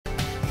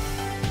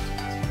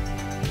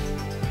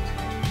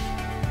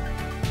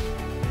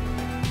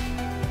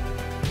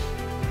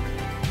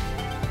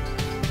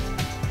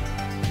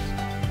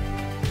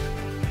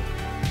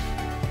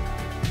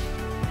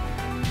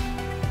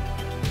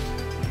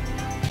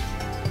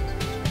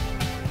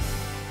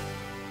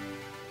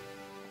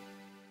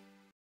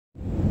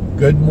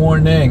Good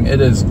morning. It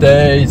is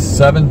day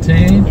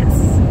 17.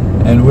 Yes.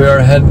 And we are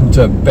heading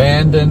to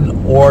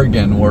Bandon,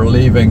 Oregon. We're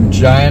leaving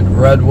Giant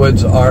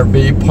Redwoods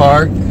RV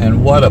Park,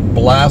 and what a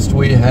blast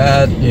we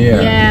had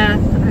here. Yeah,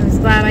 I was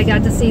glad I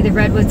got to see the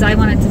redwoods. I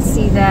wanted to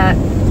see that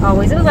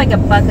always. It was like a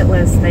bucket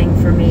list thing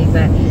for me.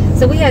 But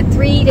so we had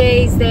 3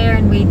 days there,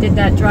 and we did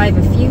that drive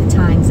a few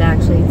times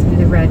actually through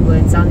the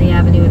redwoods on the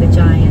Avenue of the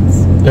Giants.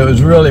 It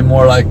was really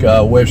more like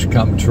a wish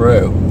come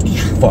true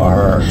for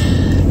her.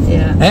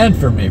 Yeah. And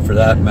for me, for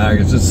that matter.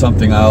 It's just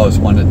something I always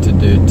wanted to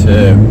do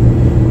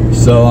too.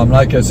 So,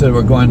 like I said,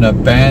 we're going to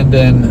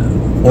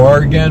Bandon,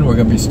 Oregon. We're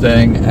going to be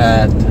staying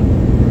at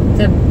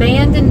the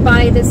Bandon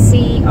by the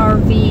Sea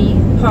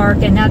RV Park,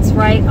 and that's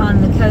right on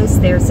the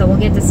coast there. So we'll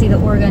get to see the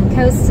Oregon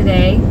coast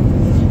today.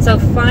 So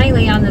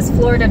finally, on this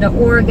Florida to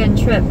Oregon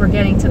trip, we're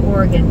getting to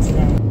Oregon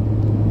today.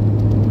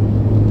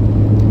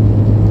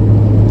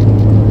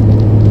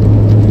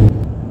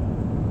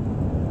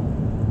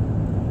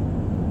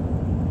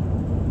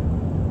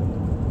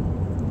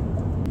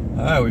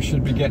 Alright, we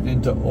should be getting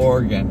into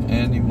Oregon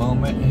any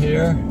moment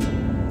here.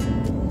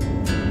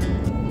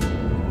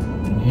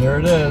 And here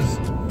it is.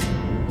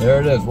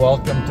 There it is.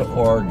 Welcome to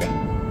Oregon.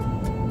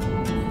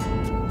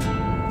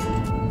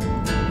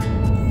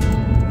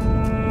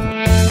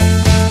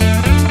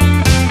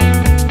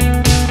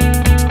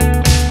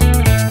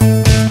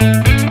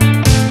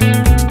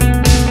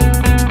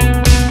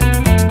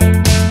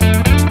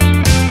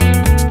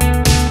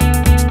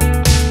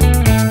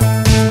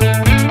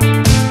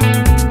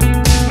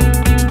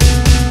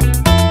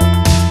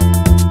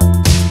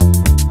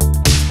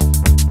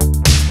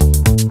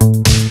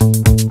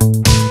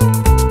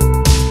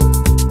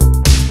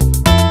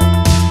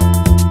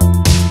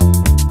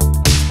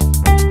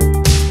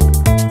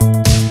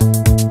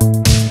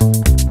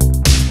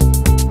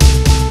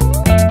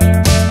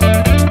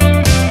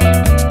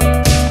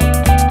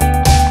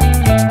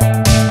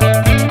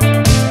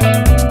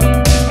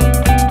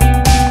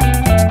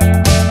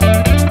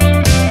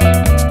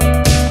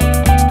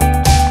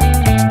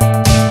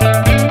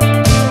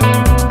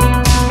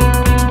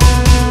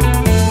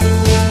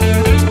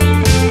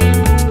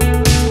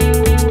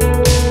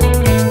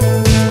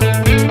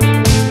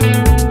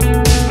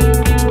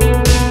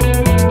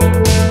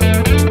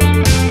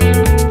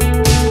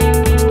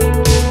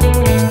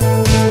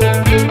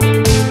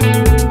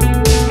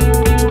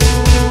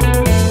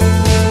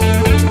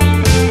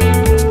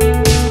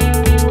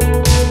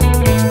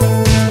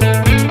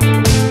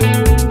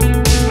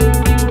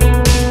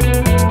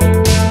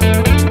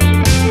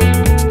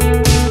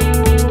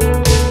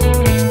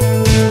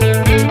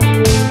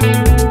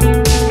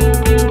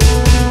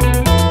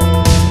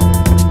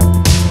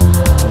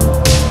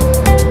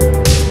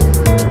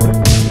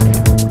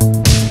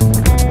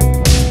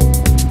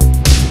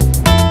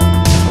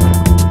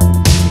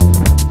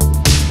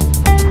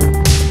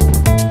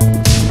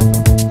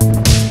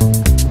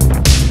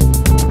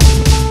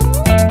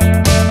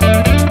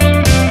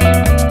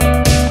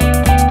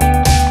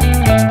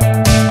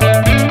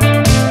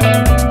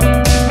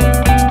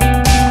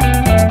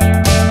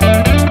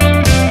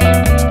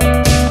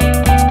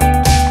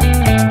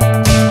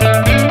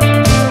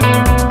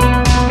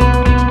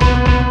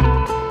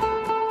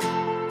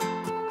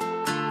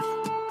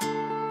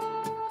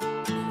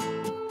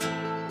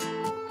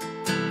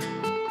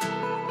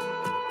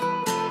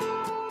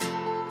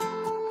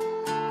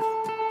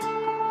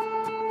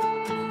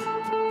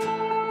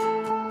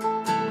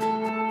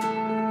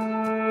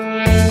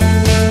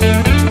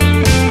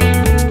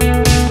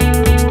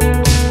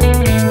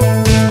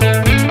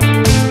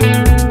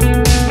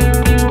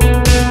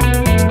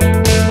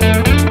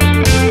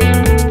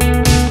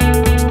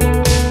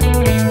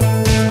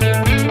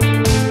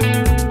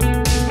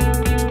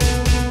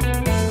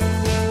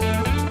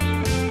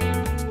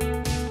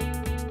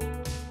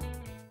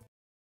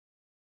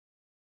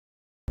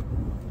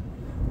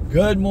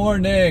 Good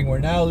morning. We're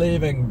now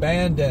leaving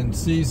Bandon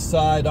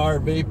Seaside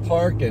RV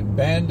Park in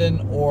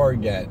Bandon,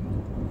 Oregon.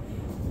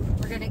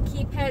 We're going to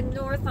keep heading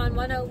north on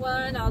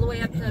 101 all the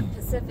way up to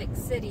Pacific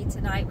City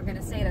tonight. We're going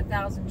to stay at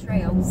 1,000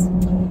 Trails.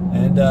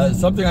 And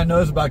something I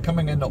noticed about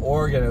coming into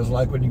Oregon is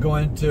like when you go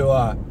into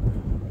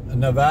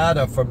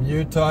Nevada from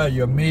Utah,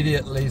 you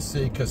immediately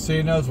see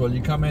casinos. Well,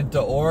 you come into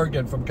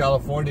Oregon from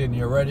California and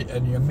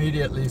you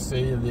immediately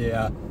see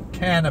the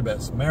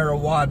cannabis,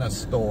 marijuana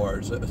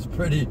stores. It's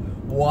pretty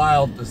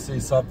wild to see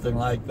something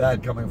like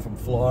that coming from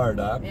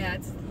Florida. Yeah,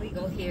 it's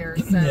legal here.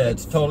 So yeah,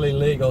 it's totally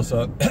legal.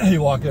 So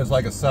you walk in, it's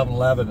like a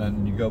 7-Eleven,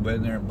 and you go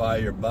in there and buy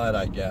your bud,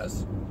 I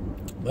guess.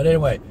 But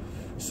anyway,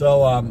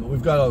 so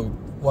we've got a,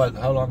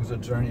 how long is the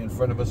journey in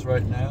front of us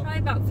right now? Probably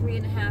about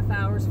 3.5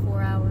 hours,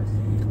 4 hours.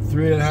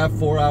 3.5,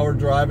 4-hour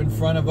drive in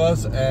front of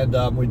us,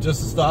 and we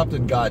just stopped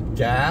and got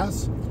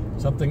gas.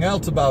 Something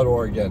else about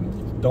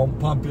Oregon: don't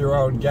pump your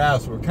own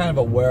gas. We're kind of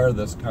aware of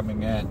this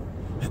coming in,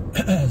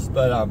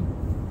 but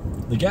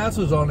the gas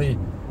was only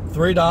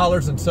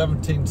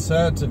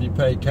 $3.17 if you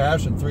pay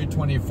cash, and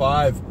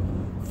 $3.25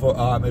 for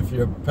if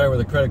you pay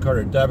with a credit card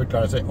or debit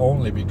card. I say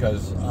only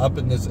because up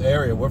in this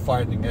area we're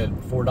finding it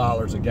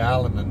 $4 a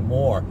gallon and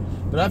more.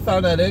 But I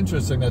found that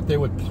interesting that they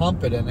would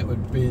pump it and it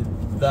would be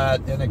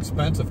that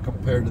inexpensive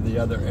compared to the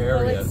other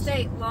areas. Well, it's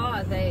state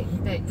law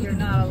that you're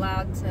not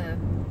allowed to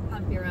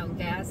pump your own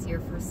gas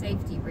here for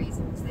safety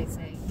reasons, they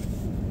say.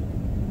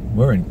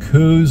 We're in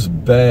Coos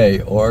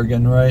Bay,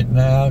 Oregon right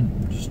now.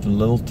 Just a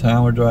little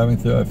town we're driving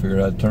through. I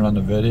figured I'd turn on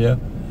the video.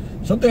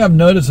 Something I've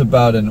noticed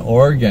about in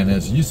Oregon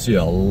is you see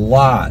a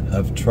lot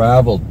of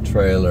travel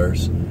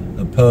trailers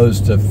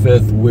opposed to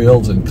fifth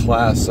wheels and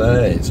Class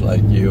A's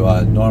like you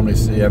normally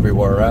see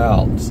everywhere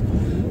else.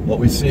 What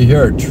we see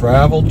here are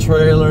travel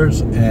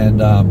trailers and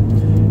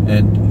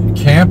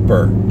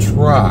camper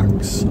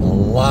trucks. A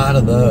lot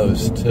of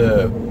those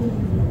too.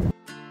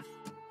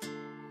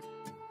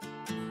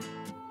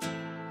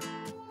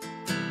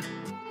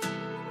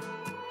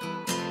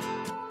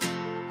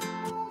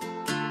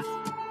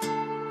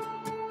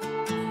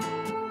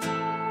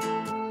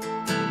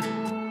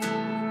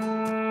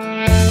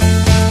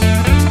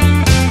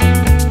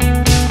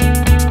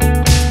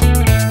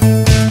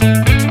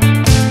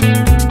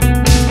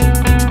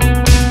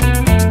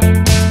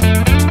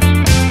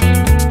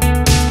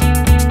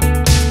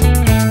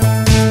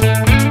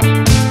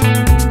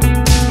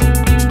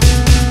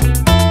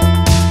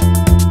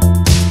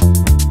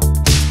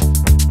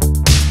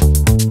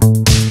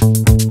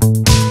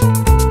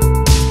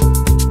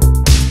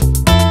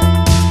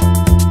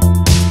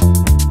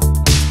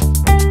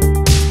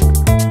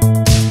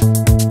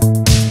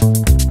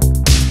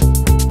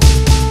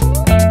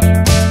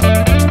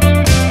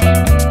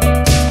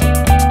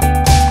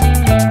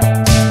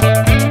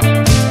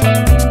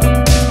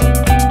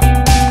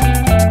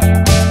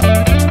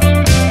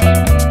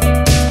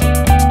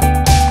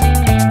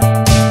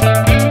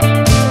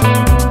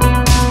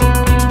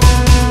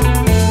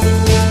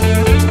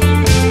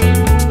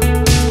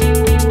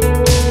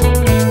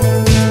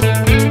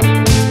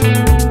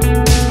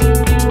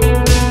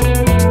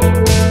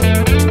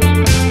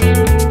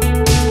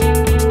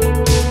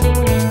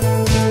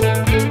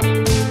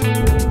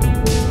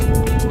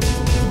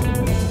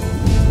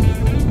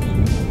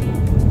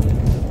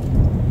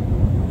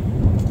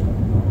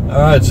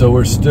 Alright, so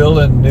we're still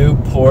in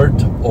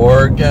Newport,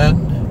 Oregon,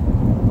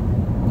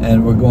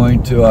 and we're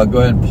going to go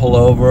ahead and pull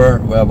over.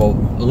 We have a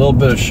little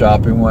bit of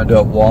shopping we want to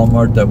do at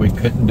Walmart that we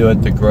couldn't do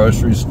at the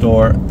grocery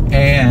store,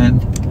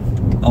 and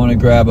I want to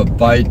grab a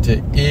bite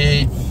to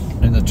eat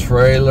in the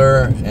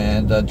trailer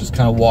and just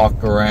kind of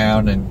walk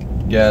around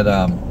and get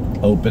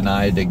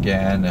open-eyed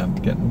again. I'm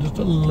getting just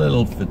a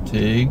little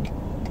fatigued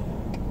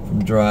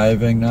from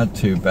driving, not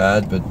too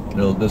bad, but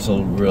this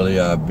will really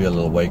be a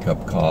little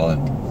wake-up call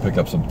and pick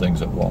up some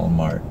things at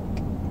Walmart.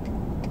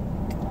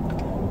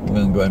 We're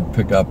going to go ahead and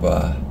pick up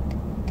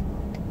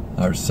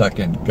our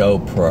second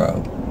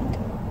GoPro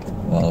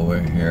while we're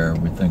here.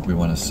 We think we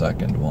want a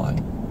second one.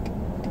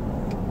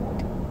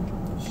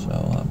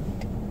 So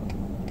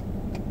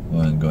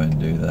we're going to go ahead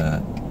and do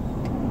that.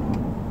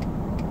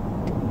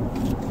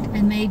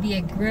 And maybe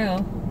a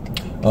grill.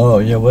 Oh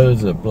yeah, what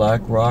is it? Black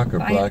Rock or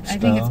Blackstone? I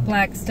think it's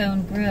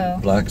Blackstone Grill.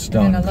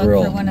 Blackstone Grill. We're Grill.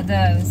 look for one of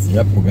those.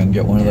 Yep, we're gonna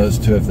get one of those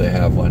too if they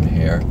have one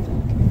here.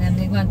 And then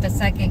we want the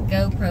second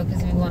GoPro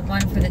because we want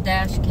one for the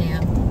dash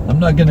cam. I'm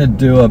not gonna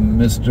do a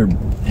Mr.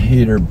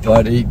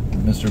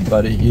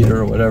 Buddy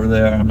Heater or whatever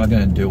they are. I'm not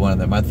gonna do one of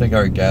them. I think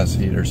our gas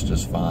heater's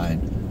just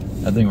fine.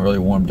 That thing really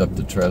warmed up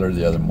the trailer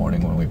the other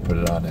morning when we put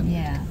it on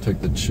and took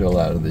the chill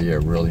out of the air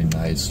really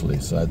nicely.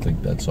 So I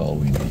think that's all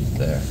we need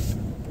there.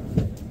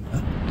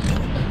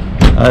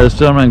 This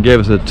gentleman gave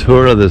us a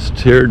tour of this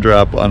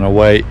teardrop on our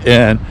way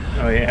in,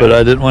 but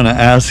I didn't want to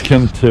ask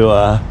him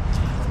to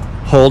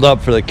hold up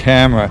for the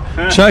camera.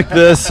 Check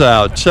this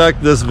out. Check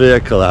this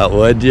vehicle out,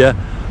 would you?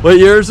 What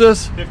year is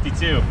this?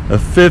 52. A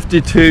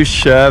 52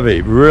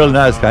 Chevy. Really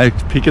nice. Can I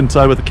peek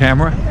inside with the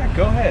camera? Yeah,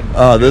 go ahead.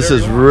 Oh, this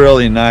is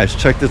really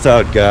nice. Check this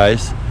out,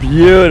 guys.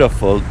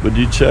 Beautiful. Would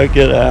you check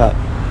it out?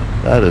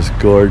 That is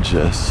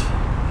gorgeous.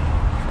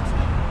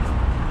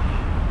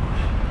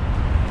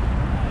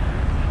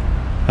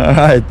 All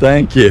right,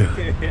 thank you.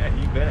 Yeah,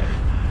 you bet.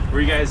 Where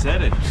are you guys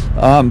headed?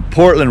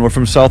 Portland. We're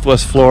from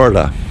Southwest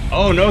Florida.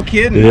 Oh, no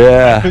kidding.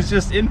 Yeah. I was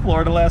just in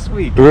Florida last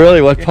week.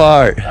 Really? What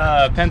part?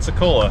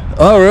 Pensacola.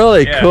 Oh,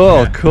 really? Yeah,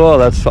 cool, yeah. Cool.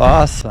 That's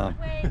awesome.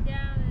 Way down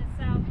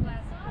in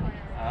Southwest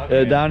Florida.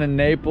 Okay. Down in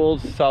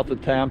Naples, south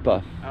of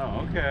Tampa.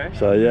 Oh, okay.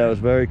 So yeah, it was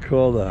very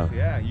cool though.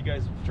 Yeah, you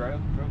guys drove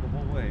the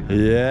whole way.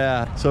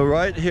 Yeah. So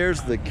right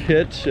here's the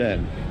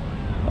kitchen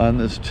on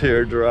this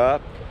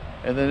teardrop.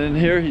 And then in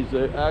here, he's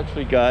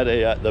actually got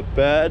the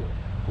bed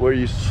where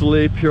you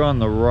sleep here on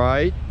the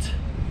right.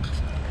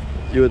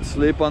 You would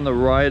sleep on the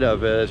right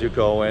of it as you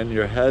go in.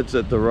 Your head's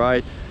at the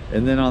right.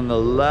 And then on the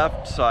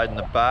left side in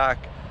the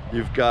back,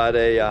 you've got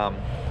a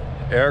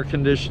air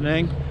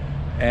conditioning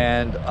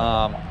and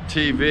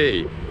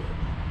TV.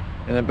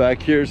 And then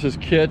back here's his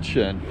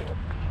kitchen.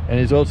 And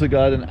he's also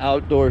got an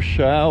outdoor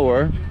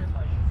shower.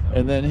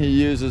 And then he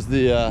uses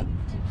the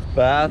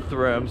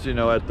bathrooms, you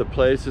know, at the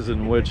places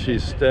in which he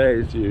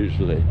stays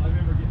usually.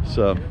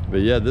 So,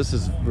 but yeah, this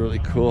is really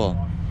cool.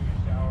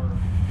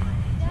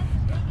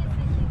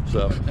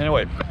 So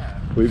anyway,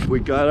 we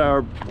got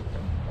our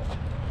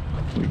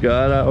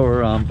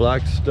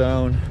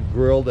Blackstone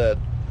grill that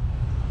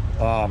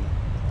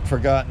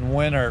Forgotten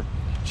Winter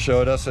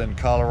showed us in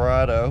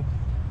Colorado,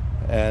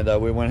 and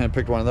we went ahead and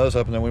picked one of those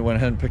up, and then we went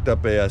ahead and picked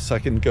up a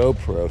second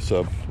GoPro.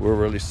 So we're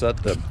really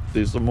set to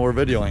do some more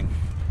videoing.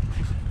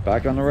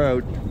 Back on the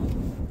road.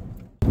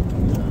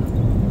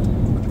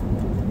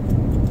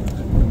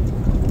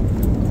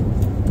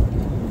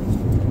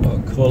 What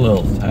a cool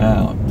little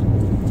town.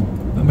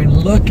 I mean,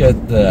 look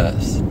at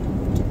this.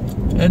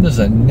 Isn't this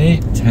a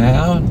neat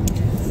town?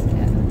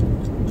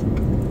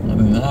 I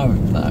mean,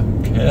 I'm not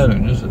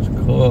kidding. This is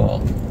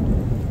cool.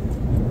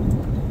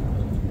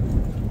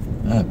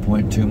 I have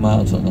 0.2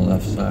 miles on the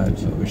left side,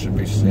 so we should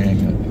be seeing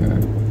it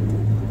here.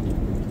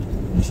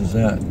 This is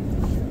it.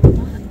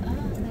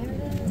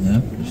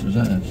 Yep, this is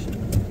it.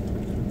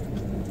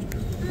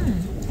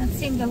 That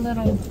seemed a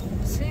little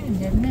soon,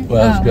 didn't it?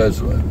 Well,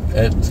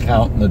 it's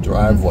counting the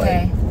driveway.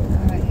 Okay.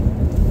 All right.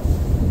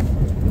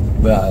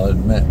 But I'll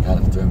admit, it kind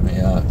of threw me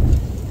out.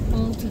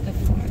 Pull to the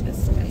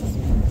farthest space.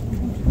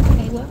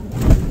 Okay, well.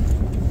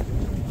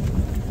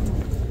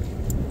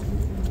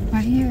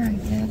 Right here, I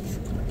guess.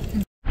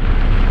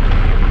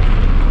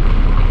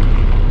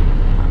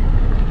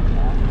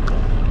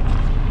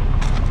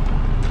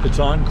 It's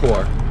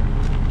Encore.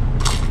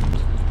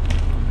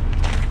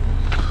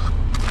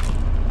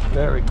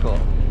 Very cool.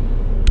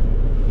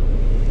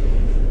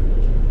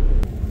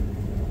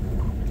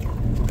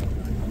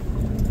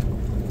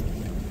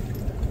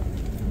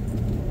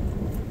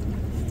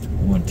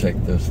 I'm going to take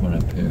this one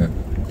up here.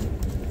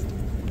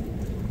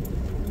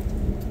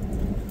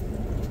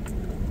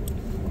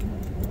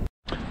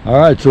 All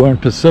right, so we're in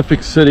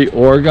Pacific City,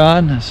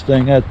 Oregon,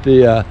 staying at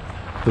the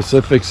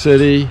Pacific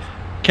City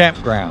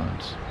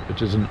Campgrounds,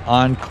 which is an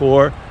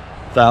Encore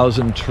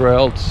 1,000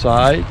 trail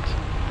site.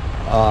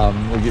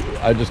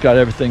 I just got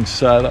everything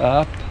set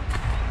up,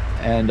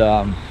 and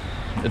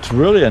it's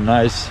really a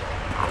nice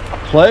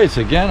place.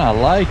 Again, I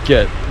like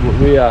it.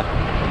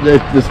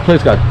 This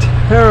place got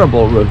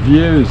terrible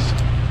reviews,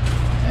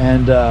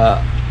 and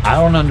I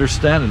don't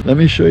understand it. Let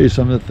me show you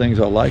some of the things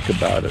I like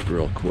about it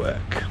real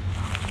quick.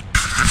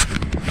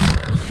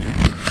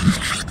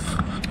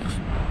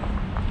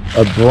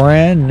 A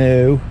brand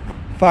new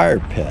fire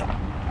pit.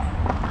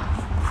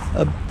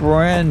 A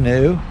brand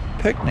new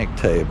picnic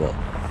table.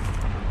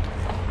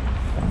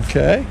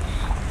 Okay,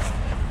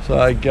 so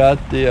I got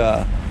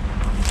the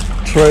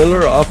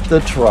trailer off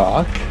the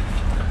truck.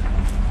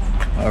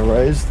 I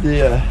raised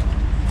the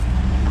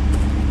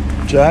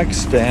jack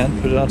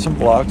stand, put it on some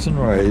blocks and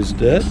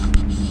raised it.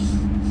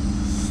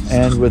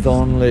 And with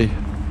only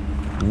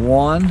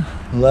one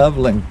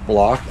leveling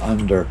block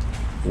under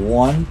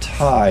one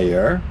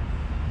tire,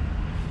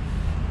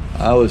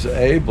 I was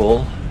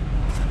able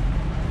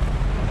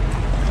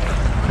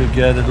to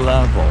get it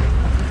level.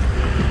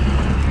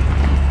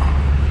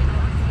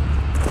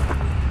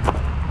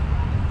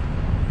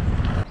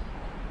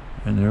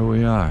 And there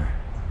we are.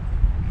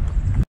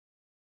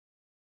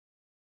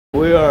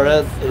 We are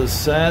at the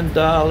Sand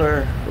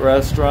Dollar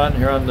restaurant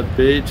here on the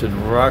beach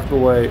in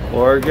Rockaway,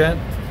 Oregon.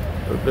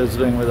 We're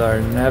visiting with our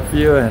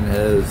nephew and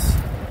his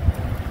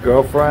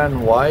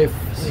girlfriend, wife,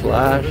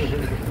 slash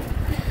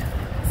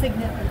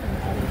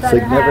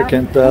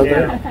significant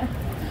other.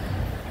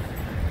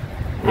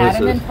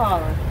 Adam and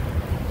Paula.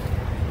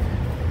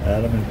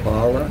 Adam and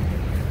Paula.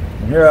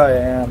 And here I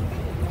am.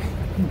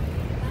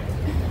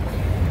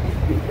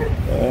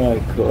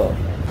 Oh, cool.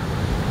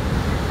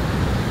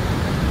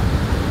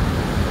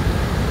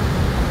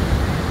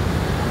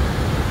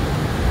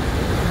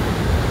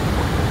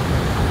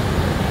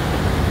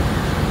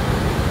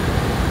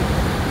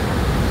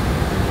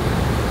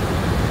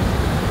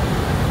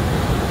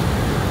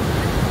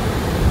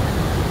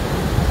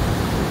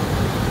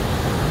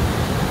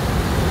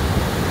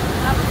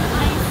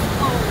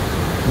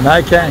 And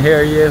I can't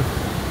hear you.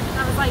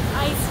 That was like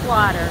ice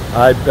water.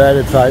 I bet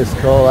it's ice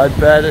cold. I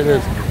bet it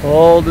is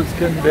cold as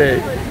can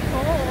be.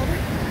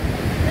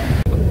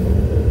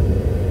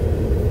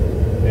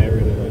 Yeah, I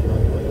really like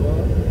Rockaway a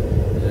lot.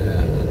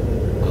 Yeah,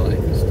 I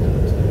like this town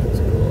too. It's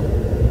cool.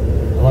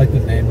 I like the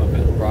name of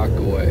it,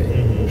 Rockaway.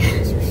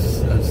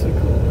 That's the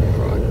cool name,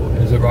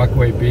 Rockaway. Is it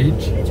Rockaway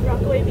Beach? It's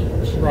Rockaway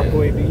Beach.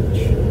 Rockaway Beach.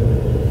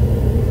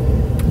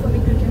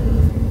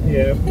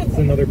 Yeah, it's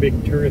another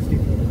big touristy.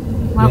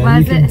 What yeah,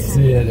 was you can it?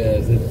 see it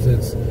is.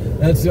 It's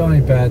that's the only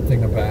bad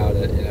thing about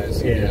it, you know.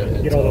 So Yeah,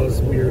 it's get all those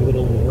weird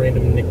little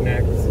random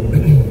knickknacks.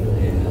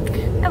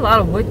 And, yeah. A lot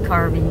of wood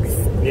carvings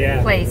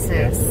yeah. places.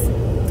 Yeah.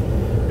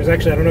 There's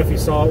actually, I don't know if you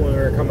saw it when we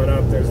were coming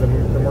up, there's the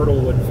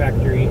Myrtlewood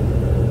factory